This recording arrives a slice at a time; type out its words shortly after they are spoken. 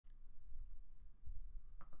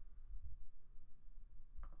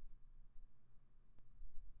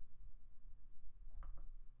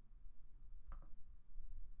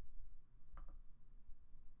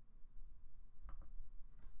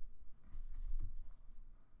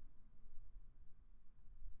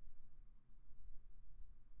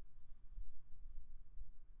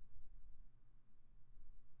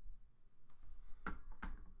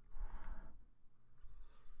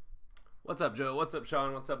What's up, Joe? What's up,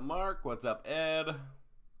 Sean? What's up, Mark? What's up, Ed?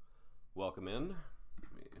 Welcome in.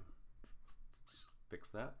 Let me fix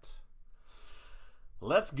that.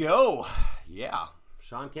 Let's go. Yeah.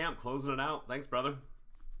 Sean Camp closing it out. Thanks, brother.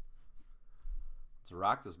 Let's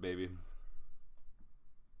rock this baby.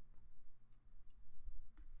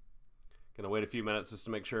 Gonna wait a few minutes just to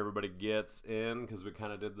make sure everybody gets in because we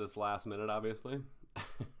kind of did this last minute, obviously.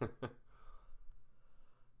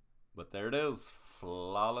 But there it is.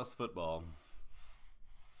 Flawless football.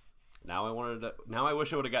 Now I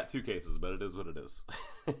wish I would have got 2 cases, but it is what it is.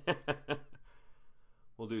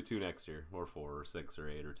 We'll do 2 next year, or 4, or 6, or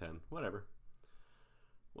 8, or 10, whatever.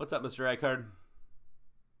 What's up, Mr. iCard?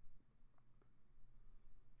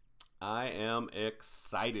 I am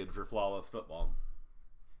excited for flawless football.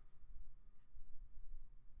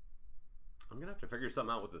 I'm gonna have to figure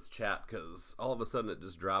something out with this chat because all of a sudden it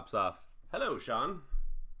just drops off. Hello, Sean.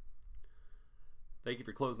 Thank you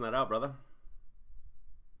for closing that out, brother.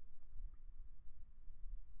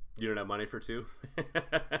 You don't have money for 2?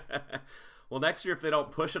 Well, next year if they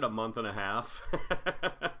don't push it a month and a half,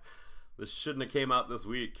 this shouldn't have came out this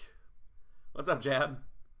week. What's up, Jad?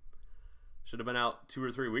 Should have been out 2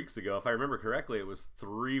 or 3 weeks ago. If I remember correctly, it was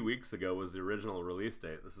 3 weeks ago was the original release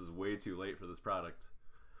date. This is way too late for this product.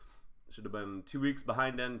 Should have been 2 weeks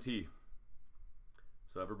behind NT.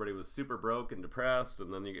 So everybody was super broke and depressed,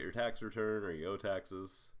 and then you get your tax return or you owe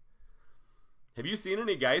taxes. Have you seen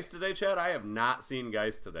any Geist today, Chad? I have not seen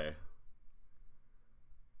Geist today.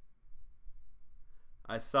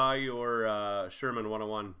 I saw your Sherman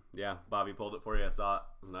 101. Yeah, Bobby pulled it for you. I saw it.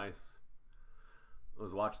 It was nice. I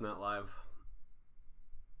was watching that live.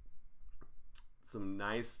 Some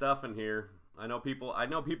nice stuff in here. I know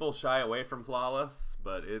people shy away from Flawless,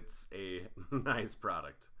 but it's a nice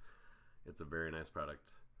product. It's a very nice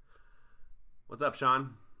product. What's up,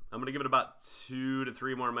 Sean? I'm going to give it about 2 to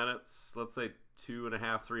 3 more minutes. Let's say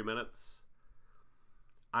 2.5, 3 minutes.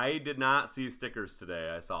 I did not see stickers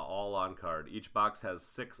today. I saw all on card. Each box has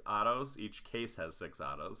 6 autos. Each case has 6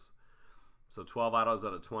 autos. So 12 autos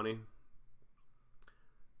out of 20.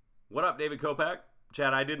 What up, David Kopak?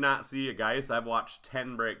 Chad, I did not see a Geist. I've watched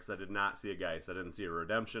 10 breaks. I did not see a Geist. I didn't see a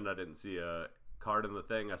redemption. I didn't see a card in the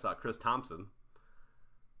thing. I saw Chris Thompson.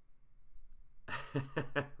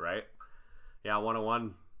 Right? Yeah,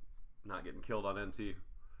 101. Not getting killed on NT.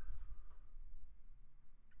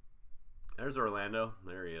 There's Orlando.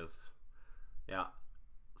 There he is. Yeah.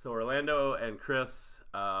 So Orlando and Chris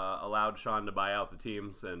allowed Sean to buy out the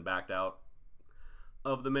teams and backed out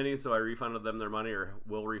of the mini, so I refunded them their money, or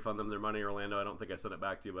will refund them their money. Orlando, I don't think I sent it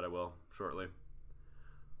back to you, but I will shortly.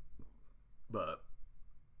 But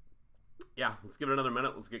yeah, let's give it another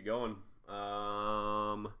minute. Let's get going.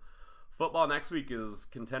 Football next week is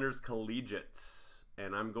Contenders Collegiate,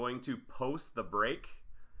 and I'm going to post the break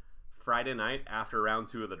Friday night after round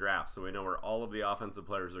 2 of the draft, so we know where all of the offensive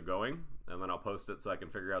players are going, and then I'll post it so I can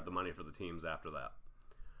figure out the money for the teams after that.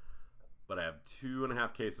 But I have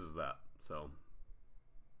 2.5 cases of that, so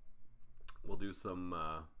we'll do some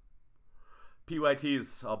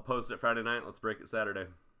PYTs. I'll post it Friday night. Let's break it Saturday.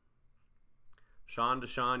 Sean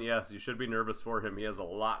Deshaun, yes, you should be nervous for him. He has a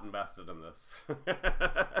lot invested in this.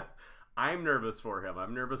 I'm nervous for him.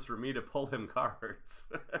 I'm nervous for me to pull him cards.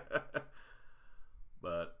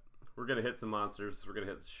 But we're going to hit some monsters. We're going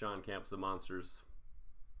to hit Sean Camp some monsters.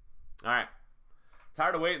 All right.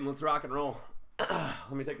 Tired of waiting. Let's rock and roll.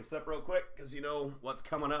 Let me take a sip real quick because you know what's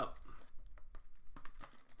coming up.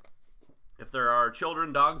 If there are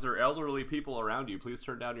children, dogs, or elderly people around you, please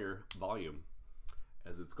turn down your volume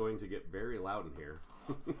as it's going to get very loud in here.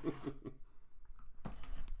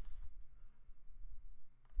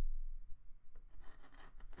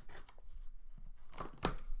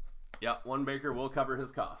 Yeah, one baker will cover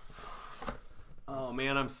his costs. Oh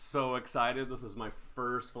man, I'm so excited. This is my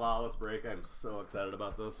first flawless break. I'm so excited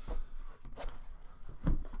about this.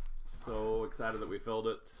 So excited that we filled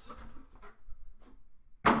it.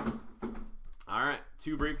 All right,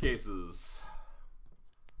 2 briefcases.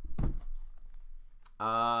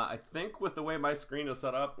 I think with the way my screen is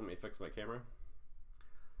set up, let me fix my camera.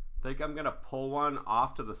 I think I'm gonna pull one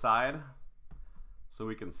off to the side so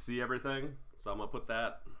we can see everything. So I'm gonna put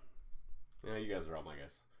that. Yeah, you guys are all my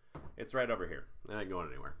guys. It's right over here. It ain't going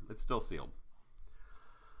anywhere. It's still sealed.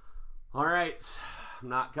 All right, I'm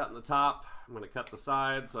not cutting the top. I'm gonna cut the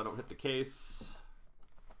side so I don't hit the case.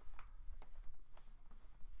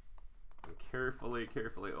 Carefully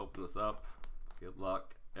open this up. Good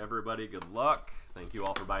luck, everybody. Good luck. Thank you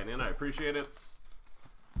all for buying in. I appreciate it.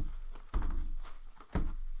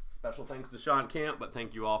 Special thanks to Sean Camp, but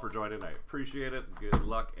thank you all for joining. I appreciate it. Good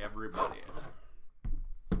luck, everybody.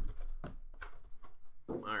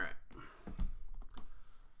 All right.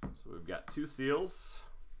 So we've got 2 seals.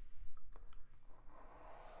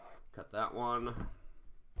 Cut that one.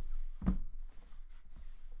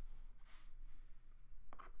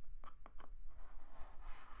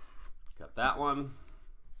 Cut that one.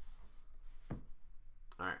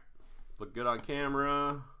 All right. Look good on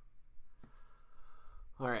camera.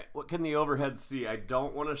 All right. What can the overhead see? I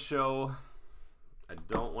don't want to show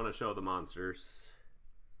the monsters.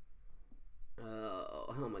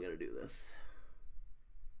 How am I going to do this?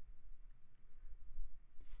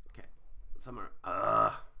 Okay. Somewhere.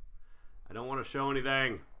 I don't want to show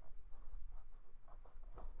anything.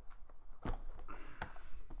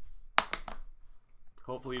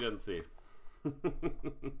 Hopefully you didn't see.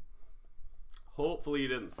 Hopefully you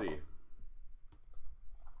didn't see.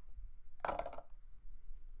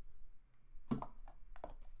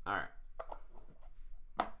 All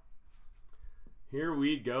right. Here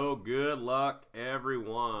we go. Good luck,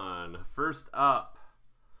 everyone. First up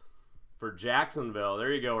for Jacksonville.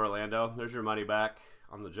 There you go, Orlando. There's your money back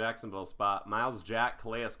on the Jacksonville spot. Miles Jack,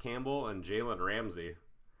 Calais Campbell, and Jalen Ramsey.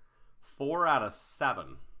 4 out of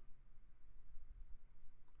 7.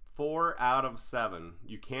 4 out of 7.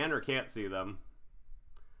 You can or can't see them.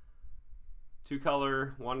 2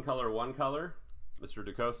 color, 1 color, 1 color. Mr.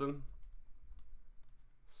 DeCosin.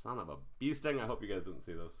 Son of a bee sting. I hope you guys didn't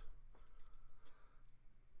see those.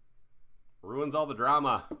 Ruins all the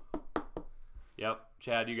drama. Yep,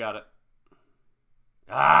 Chad, you got it.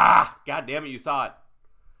 Ah! God damn it, you saw it.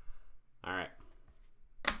 All right.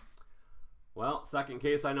 Well, second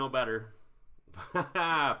case, I know better.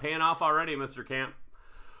 Paying off already, Mr. Camp.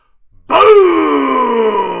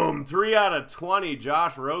 Boom! 3 out of 20,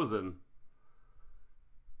 Josh Rosen.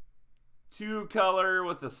 2 color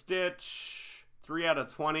with a stitch. 3 out of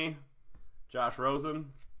 20, Josh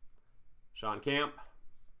Rosen. Sean Camp.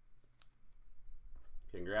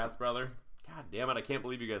 Congrats, brother. God damn it, I can't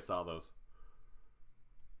believe you guys saw those.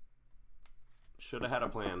 Should have had a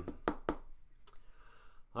plan.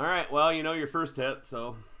 All right, well, you know your first hit,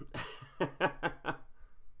 so.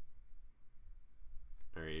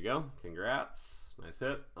 There you go. Congrats. Nice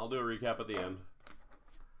hit. I'll do a recap at the end.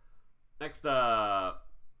 Next,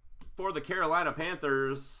 for the Carolina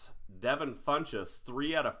Panthers, Devin Funchess,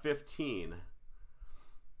 3 out of 15.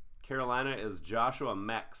 Carolina is Joshua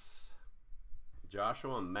Mex.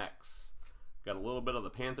 Joshua Mex. Got a little bit of the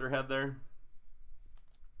Panther head there.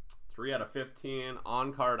 3 out of 15.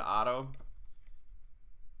 On-card auto.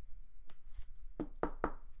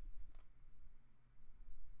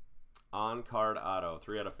 On-card auto.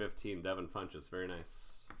 3 out of 15. Devin Funchess. Very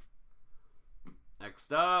nice.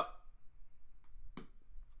 Next up,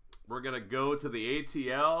 we're going to go to the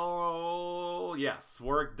ATL. Yes,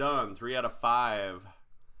 work done. 3 out of 5.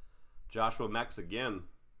 Joshua Mex again.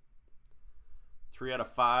 3 out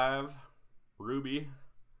of 5. Ruby.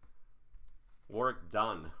 Work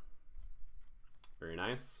done. Very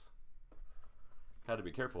nice. Had to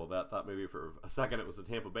be careful with that. Thought maybe for a second it was a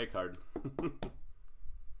Tampa Bay card.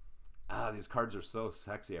 These cards are so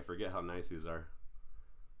sexy. I forget how nice these are.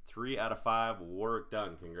 3 out of 5. Work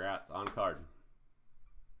done. Congrats. On card.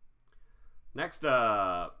 Next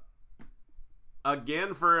up.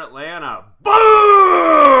 Again for Atlanta.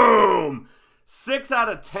 Boom! 6 out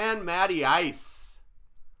of 10. Matty Ice.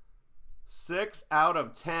 6 out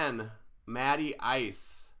of 10. Matty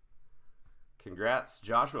Ice. Congrats,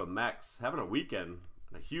 Joshua Mex. Having a weekend.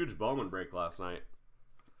 A huge Bowman break last night.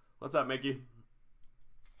 What's up, Mickey?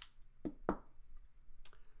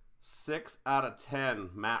 6 out of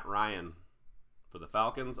 10. Matt Ryan. For the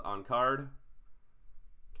Falcons on card.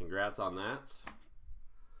 Congrats on that.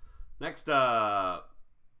 Next up.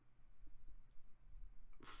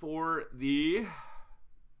 For the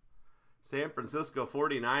San Francisco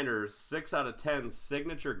 49ers, 6 out of 10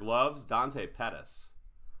 signature gloves, Dante Pettis.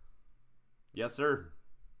 Yes, sir.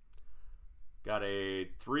 Got a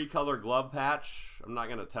 3-color glove patch. I'm not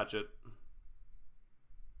going to touch it.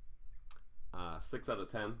 6 out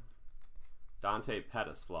of 10. Dante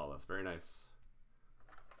Pettis, flawless. Very nice.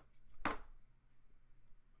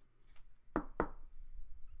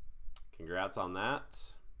 Congrats on that.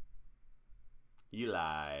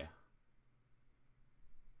 Eli.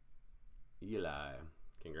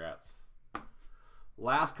 Congrats.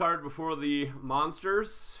 Last card before the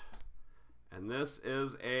monsters. And this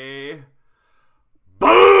is a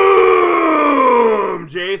boom!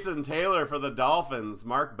 Jason Taylor for the Dolphins.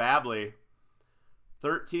 Mark Babley.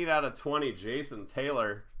 13 out of 20. Jason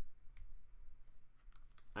Taylor.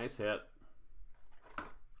 Nice hit.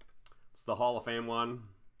 It's the Hall of Fame one.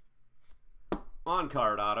 On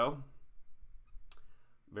card auto.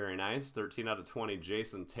 Very nice. 13 out of 20.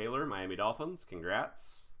 Jason Taylor, Miami Dolphins.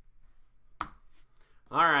 Congrats.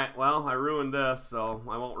 All right, well, I ruined this, so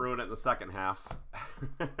I won't ruin it in the second half.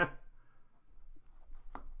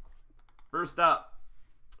 First up,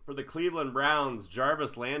 for the Cleveland Browns,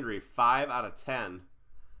 Jarvis Landry, 5 out of 10.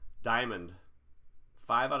 Diamond.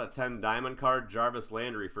 5 out of 10 diamond card, Jarvis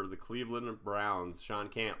Landry for the Cleveland Browns. Sean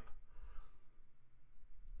Camp.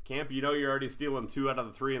 Camp, you know you're already stealing 2 out of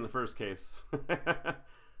the 3 in the first case.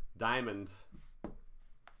 Diamond.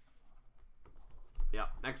 Yeah,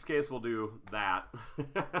 next case we'll do that.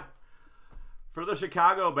 For the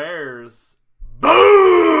Chicago Bears,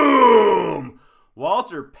 boom!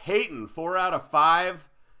 Walter Payton, 4 out of 5.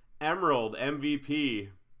 Emerald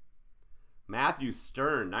MVP. Matthew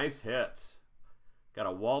Stern, nice hit. Got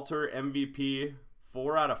a Walter MVP,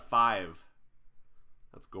 4 out of 5.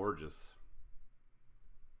 That's gorgeous.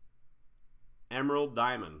 Emerald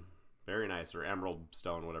Diamond. Very nice, or Emerald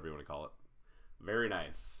Stone, whatever you want to call it. Very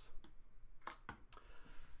nice.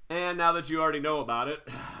 And now that you already know about it,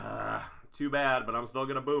 too bad, but I'm still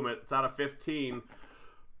going to boom it. It's out of 15.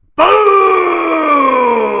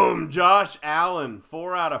 Boom! Josh Allen,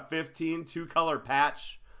 4 out of 15, 2-color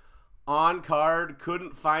patch. On card,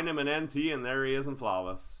 couldn't find him in NT, and there he is in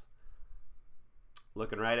Flawless.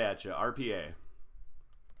 Looking right at you. RPA.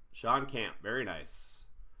 Sean Camp, very nice.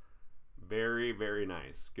 Very, very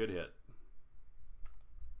nice. Good hit.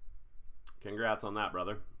 Congrats on that,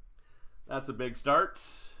 brother. That's a big start.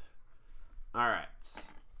 All right.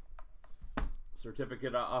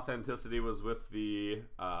 Certificate of authenticity was with the,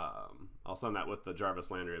 I'll send that with the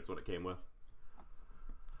Jarvis Landry. It's what it came with.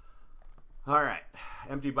 All right.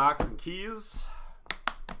 Empty box and keys.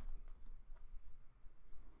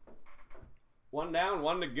 1 down,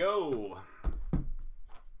 1 to go.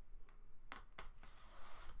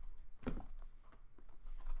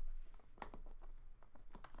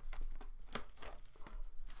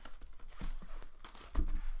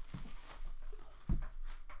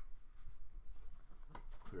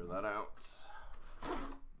 Clear that out.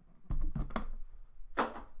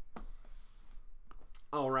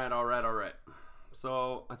 All right.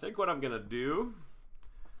 So I think what I'm going to do,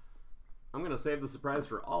 I'm going to save the surprise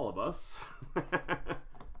for all of us.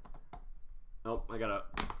 Oh, I got to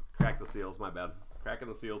crack the seals. My bad. Cracking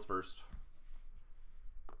the seals first.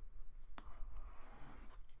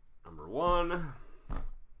 Number 1.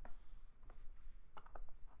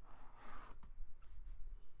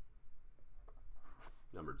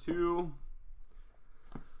 Number 2.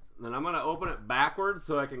 And then I'm going to open it backwards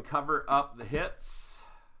so I can cover up the hits.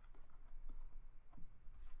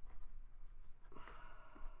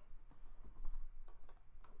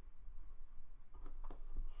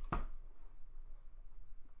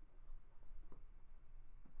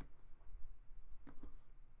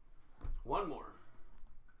 One more.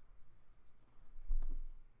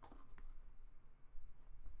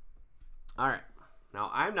 All right. Now,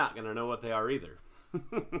 I'm not going to know what they are either.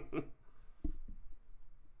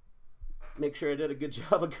 Make sure I did a good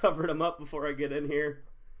job of covering them up before I get in here.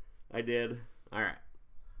 I did. All right.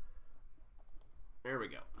 There we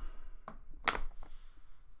go.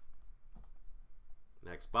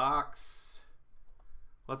 Next box.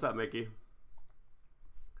 What's up, Mickey?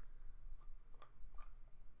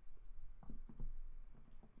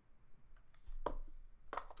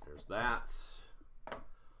 There's that.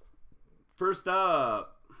 First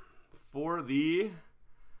up, for the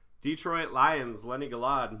Detroit Lions, Lenny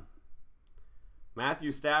Gallad,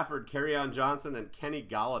 Matthew Stafford, Kerryon Johnson, and Kenny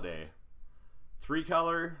Galladay.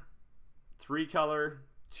 3-color, 3-color,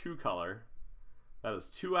 2-color. That is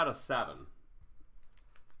 2 out of 7.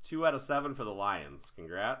 2 out of 7 for the Lions.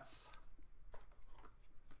 Congrats.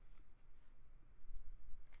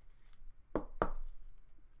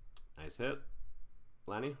 Nice hit,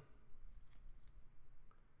 Lenny.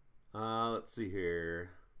 Let's see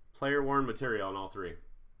here. Player worn material on all 3.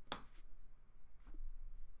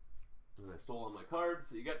 And I stole all my cards,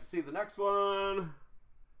 so you get to see the next one.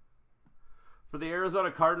 For the Arizona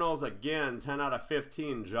Cardinals, again, 10 out of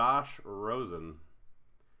 15, Josh Rosen.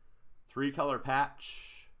 3-color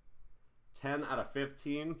patch. 10 out of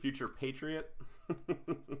 15, future Patriot.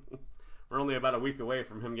 We're only about a week away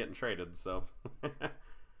from him getting traded, so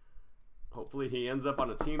hopefully he ends up on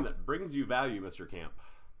a team that brings you value, Mr. Camp.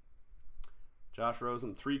 Josh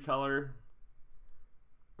Rosen, 3-color.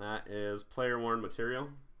 That is player worn material.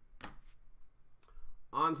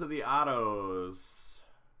 On to the autos.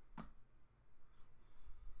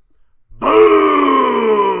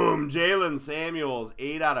 Boom! Jalen Samuels,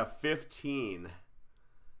 8 out of 15.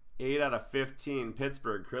 8 out of 15.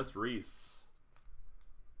 Pittsburgh, Chris Reese.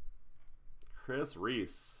 Chris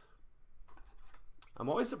Reese. I'm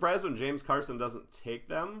always surprised when James Carson doesn't take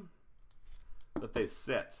them. that they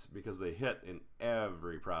sit because they hit in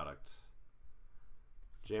every product.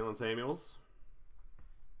 Jalen Samuels.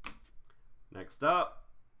 Next up.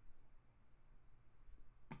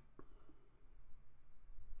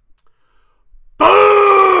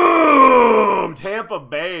 Boom! Tampa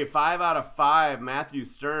Bay, 5 out of 5. Matthew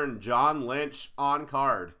Stern, John Lynch on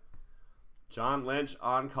card. John Lynch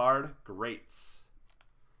on card. Greats.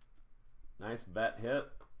 Nice bet hit,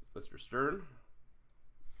 Mr. Stern.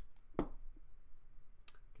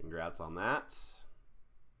 Congrats on that.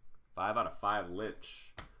 5 out of 5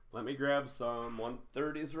 Lynch. Let me grab some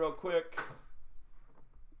 130s real quick.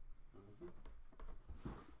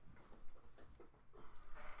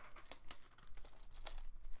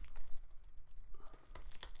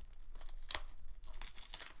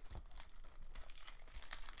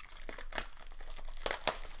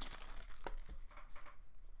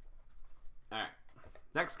 All right,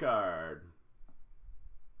 next card.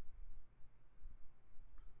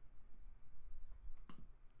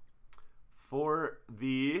 For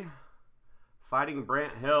the Fighting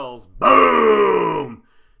Brant Hills, boom!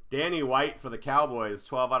 Danny White for the Cowboys,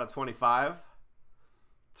 12 out of 25.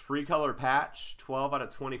 3-color patch, 12 out of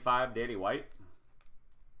 25, Danny White.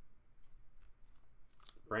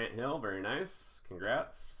 Brant Hill, very nice.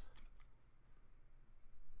 Congrats.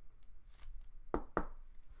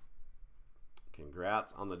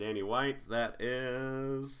 Congrats on the Danny White. That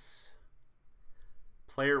is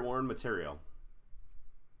player worn material.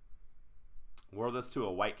 Wore this to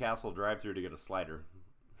a White Castle drive-thru to get a slider.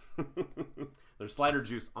 There's slider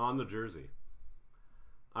juice on the jersey.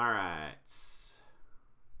 All right.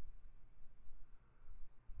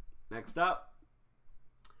 Next up.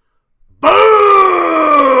 Boom!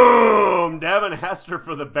 Devin Hester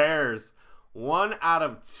for the Bears. 1 out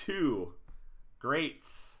of 2.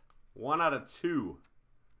 Greats. 1 out of 2.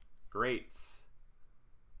 Greats.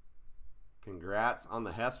 Congrats on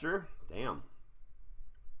the Hester. Damn.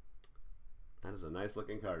 That is a nice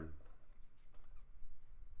looking card.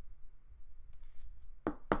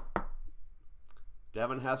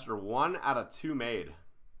 Devin Hester, 1 out of 2 made.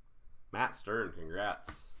 Matt Stern,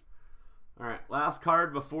 congrats. All right, last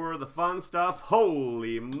card before the fun stuff.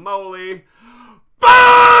 Holy moly. Boom!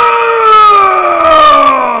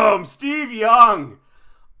 Steve Young.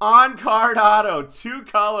 On card auto,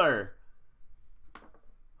 2-color.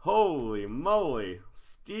 Holy moly.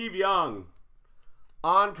 Steve Young.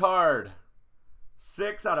 On card.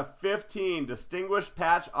 6 out of 15 distinguished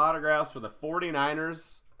patch autographs for the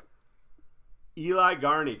 49ers. Eli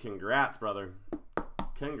Garney, congrats, brother.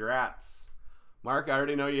 Congrats. Mark, I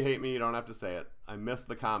already know you hate me. You don't have to say it. I missed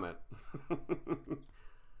the comment.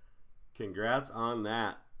 Congrats on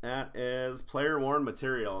that. That is player worn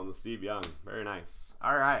material on the Steve Young. Very nice.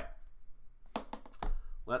 All right.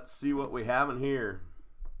 Let's see what we have in here.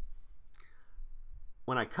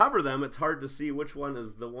 When I cover them, it's hard to see which one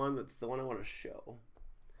is the one that's the one I want to show. All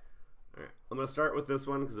right, I'm going to start with this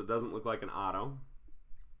one because it doesn't look like an auto.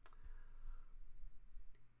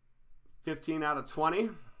 15 out of 20.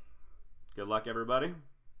 Good luck, everybody.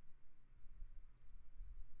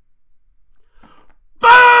 Boom!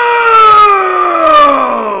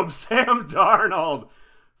 Sam Darnold.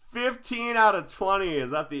 15 out of 20.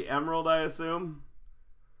 Is that the Emerald, I assume?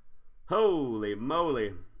 Holy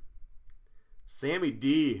moly. Sammy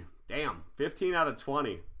D. Damn. 15 out of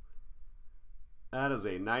 20. That is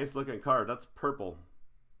a nice looking card. That's purple.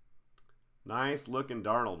 Nice looking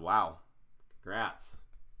Darnold. Wow. Congrats.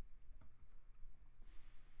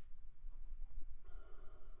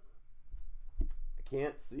 I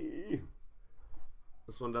can't see.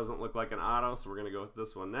 This one doesn't look like an auto, so we're going to go with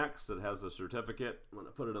this one next. It has the certificate. I'm going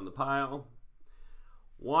to put it in the pile.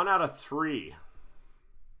 1 out of 3.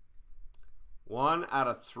 1 out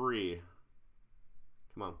of 3.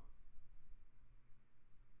 Come on.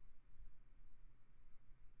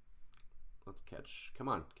 Let's catch. Come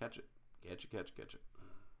on. Catch it. Catch it, catch it, catch it.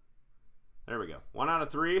 There we go. 1 out of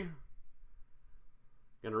 3.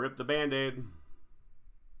 Gonna rip the Band-Aid.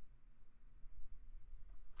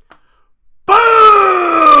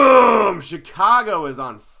 Boom! Chicago is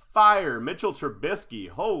on fire. Mitchell Trubisky.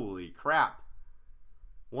 Holy crap.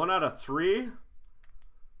 1 out of 3.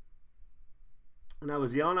 And I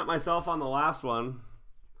was yelling at myself on the last one.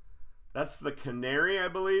 That's the Canary, I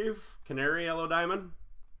believe. Canary Yellow Diamond.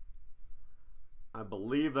 I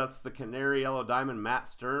believe that's the Canary Yellow Diamond, Matt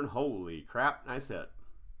Stern. Holy crap. Nice hit.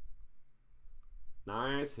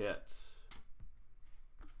 Nice hit.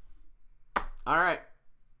 All right.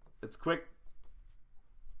 It's quick.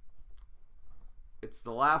 It's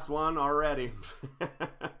the last one already.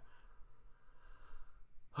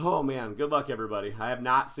 Oh, man. Good luck, everybody. I have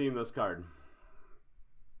not seen this card.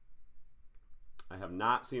 I have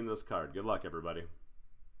not seen this card. Good luck, everybody.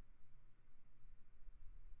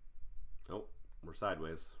 Oh, we're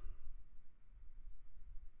sideways.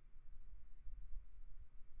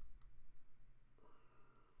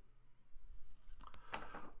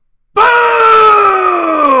 Boom!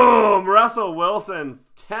 Russell Wilson,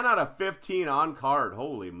 10 out of 15 on card.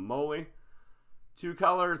 Holy moly.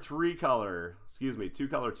 2-color, 3-color. Excuse me,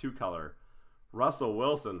 2-color, 2-color. Russell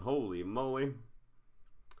Wilson, holy moly.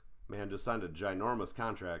 Man just signed a ginormous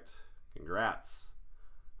contract. Congrats.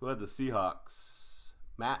 Who had the Seahawks?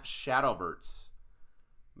 Matt Shadowvert.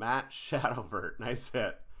 Matt Shadowvert. Nice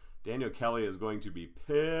hit. Daniel Kelly is going to be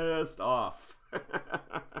pissed off.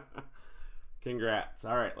 Congrats.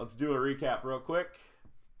 All right, let's do a recap real quick.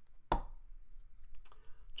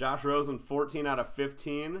 Josh Rosen, 14 out of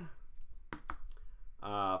 15.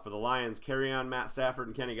 For the Lions, carry on Matt Stafford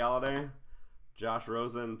and Kenny Golladay. Josh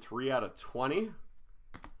Rosen, 3 out of 20.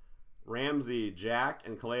 Ramsey, Jack,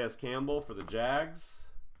 and Calais Campbell for the Jags.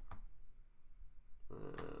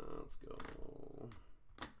 Let's go.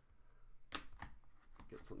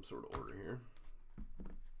 Get some sort of order here.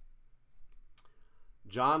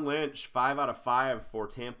 John Lynch, 5 out of 5 for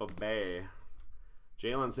Tampa Bay.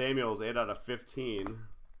 Jalen Samuels, 8 out of 15.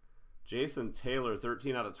 Jason Taylor,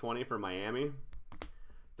 13 out of 20 for Miami.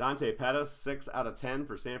 Dante Pettis, 6 out of 10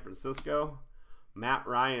 for San Francisco. Matt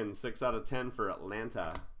Ryan, 6 out of 10 for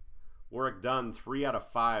Atlanta. Warwick Dunn, 3 out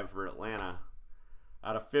of 5 for Atlanta.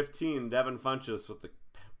 Out of 15, Devin Funchess with the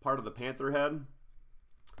part of the Panther head.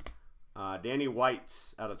 Danny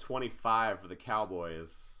White, out of 25 for the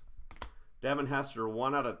Cowboys. Devin Hester,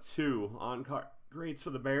 1 out of 2 on card greats for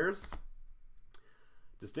the Bears.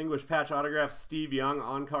 Distinguished patch autograph, Steve Young,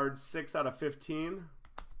 on card, 6 out of 15.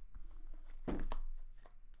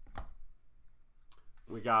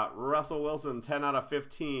 We got Russell Wilson, 10 out of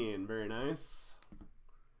 15. Very nice.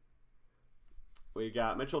 We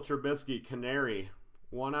got Mitchell Trubisky, Canary,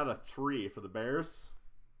 1 out of 3 for the Bears.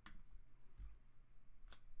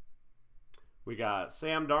 We got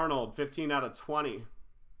Sam Darnold, 15 out of 20.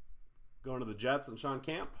 Going to the Jets and Sean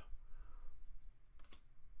Camp.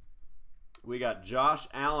 We got Josh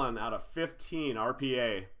Allen out of 15,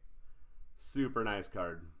 RPA. Super nice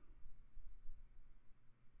card.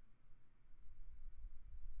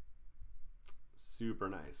 Super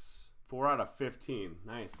nice. 4 out of 15.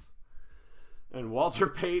 Nice. And Walter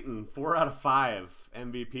Payton, 4 out of 5.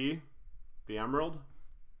 MVP. The Emerald.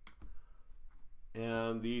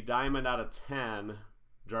 And the Diamond out of 10.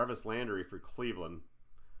 Jarvis Landry for Cleveland.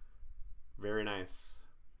 Very nice.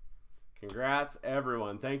 Congrats,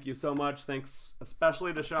 everyone. Thank you so much. Thanks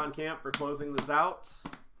especially to Sean Camp for closing this out.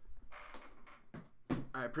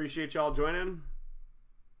 I appreciate y'all joining.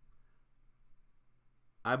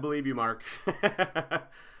 I believe you, Mark.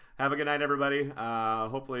 Have a good night, everybody.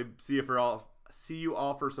 Hopefully see you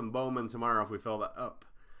all for some Bowman tomorrow if we fill that up.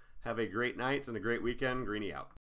 Have a great night and a great weekend. Greeny out.